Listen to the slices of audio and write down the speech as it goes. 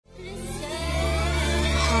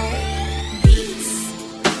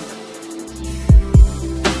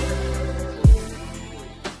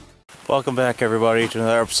Welcome back, everybody, to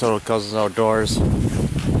another episode of Cousins Outdoors.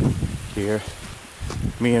 Here,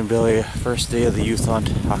 me and Billy, first day of the youth hunt,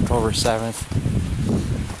 October 7th.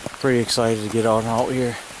 Pretty excited to get out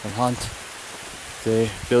here and hunt today.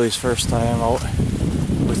 Billy's first time out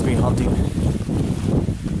with me hunting.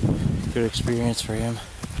 Good experience for him.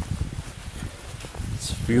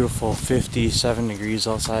 It's beautiful, 57 degrees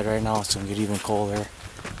outside right now. It's going to get even colder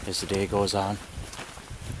as the day goes on.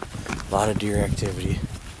 A lot of deer activity.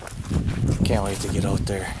 Can't wait to get out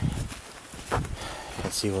there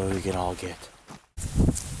and see what we can all get.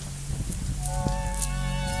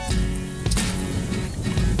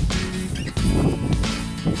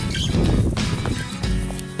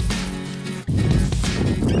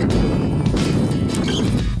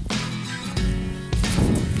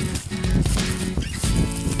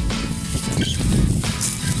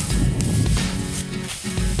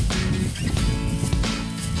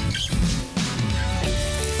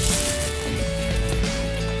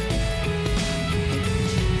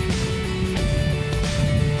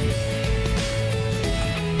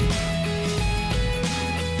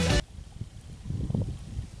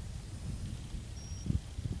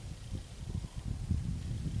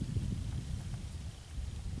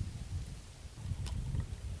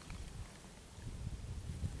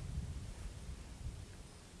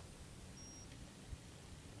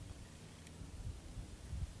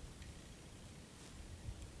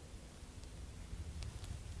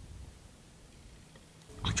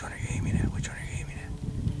 Which one are you aiming at? Which one are you aiming at?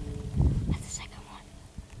 That's the second one.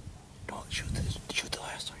 Don't shoot this. Shoot the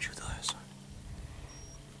last one. Shoot the last one.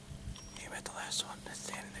 Aim at the last one that's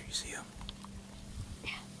standing there. You see him?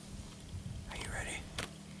 Yeah. Are you ready?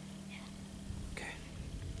 Yeah. Okay.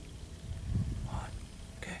 On.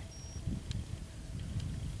 Okay.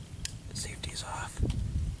 Safety's off.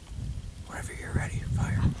 Whenever you're ready,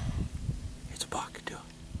 fire. It's a buck, too.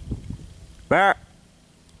 Bear!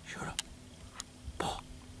 Shoot him. Pull.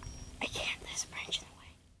 I can't. There's a branch in the way.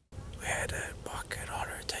 We had a buck at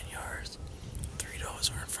 110 yards. 3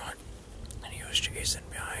 does were in front. And he was chasing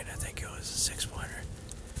behind. I think it was a 6-pointer.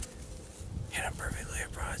 Hit him perfectly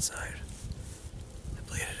at broadside. I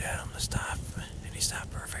bleated at him to stop, and he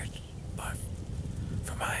stopped perfect. But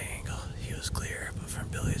from my angle, he was clear. But from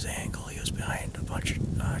Billy's angle, he was behind a bunch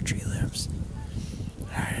of tree limbs.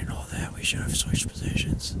 And I didn't know that. We should have switched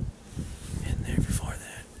positions in there before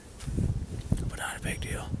that. But not a big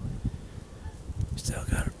deal. Still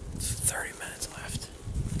got 30 minutes left.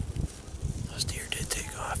 Those deer did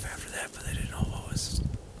take off after that, but they didn't know what was,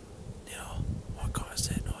 what caused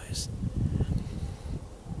that noise.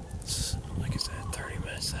 It's, like I said, 30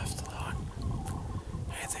 minutes left to the hunt.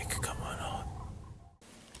 Anything could come on out.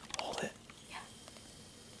 Hold it.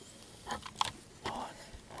 Yeah. On.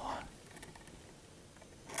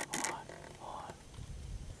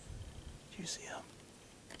 Do you see him?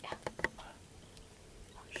 Yeah.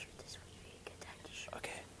 Oh shoot, this would be a good time to shoot.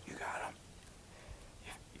 Okay, you got him.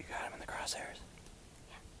 You got him in the crosshairs?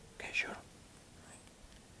 Yeah. Okay, shoot him.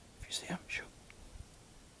 If you see him, shoot.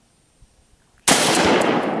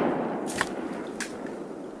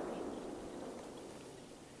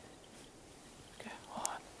 Okay,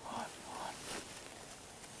 on.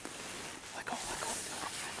 Let go.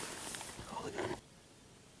 Hold it. It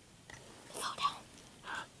fell down.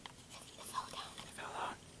 Huh? It fell down. He fell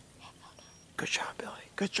down. Yeah, it fell down. Good shot, Billy.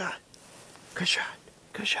 Good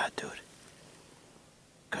shot, dude.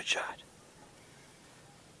 Good shot.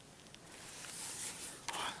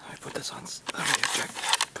 Let me put this on. Let me check.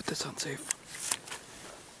 Put this on safe.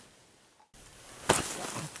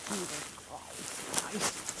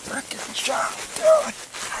 Nice freaking shot, dude.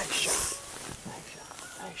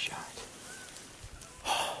 Nice shot.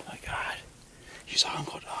 Oh my God. You saw him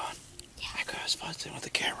go down. Yeah. I could have spotted him with the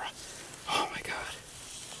camera. Oh my God.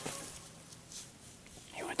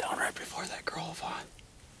 He went down right before that girl, Vaughn.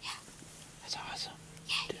 Yeah. That's awesome.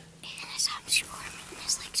 Yeah. And I saw him squirming and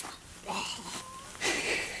his legs went.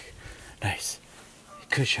 Nice.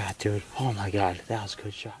 Good shot, dude. Oh my God, that was a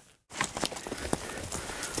good shot.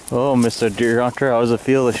 Oh, Mr. Deer Hunter, how does it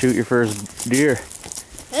feel to shoot your first deer?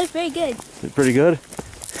 That was pretty good. Is it pretty good?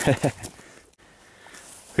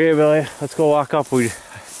 Okay, Billy, let's go walk up. Okay.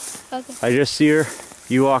 I just see her.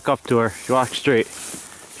 You walk up to her. She walks straight.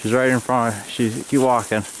 She's right in front of her. Keep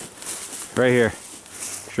walking. Right here.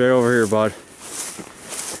 Straight over here, bud.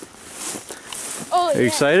 Oh, Are you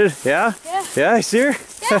excited? Yeah? Yeah. Yeah, I see her?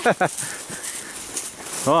 Yeah.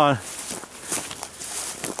 Come on.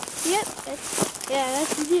 Yep.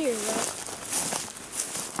 That's the deer,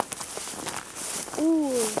 bro.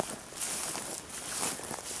 Ooh.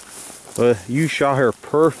 But you shot her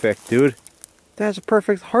perfect, dude. That's a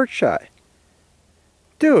perfect heart shot.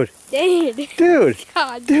 Dude, Dang. dude,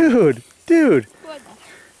 God. dude, dude. What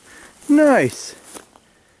the? Nice.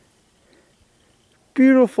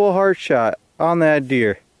 Beautiful heart shot on that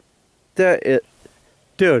deer. That it,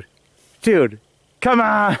 dude, come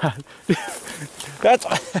on. That's,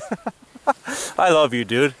 I love you,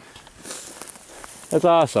 dude. That's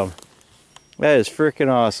awesome. That is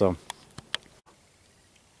freaking awesome.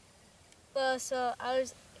 Well, so I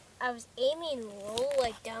was aiming low,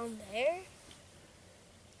 like down there.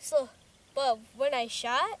 So, but when I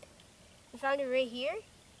shot, I found it right here,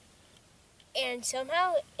 and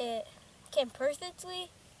somehow it came perfectly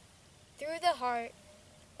through the heart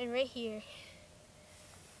and right here.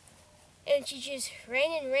 And she just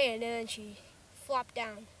ran and ran, and then she flopped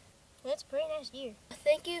down. That's a pretty nice deer.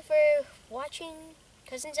 Thank you for watching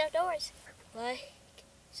Cousins Outdoors. Like,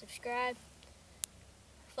 subscribe,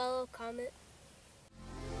 follow, comment.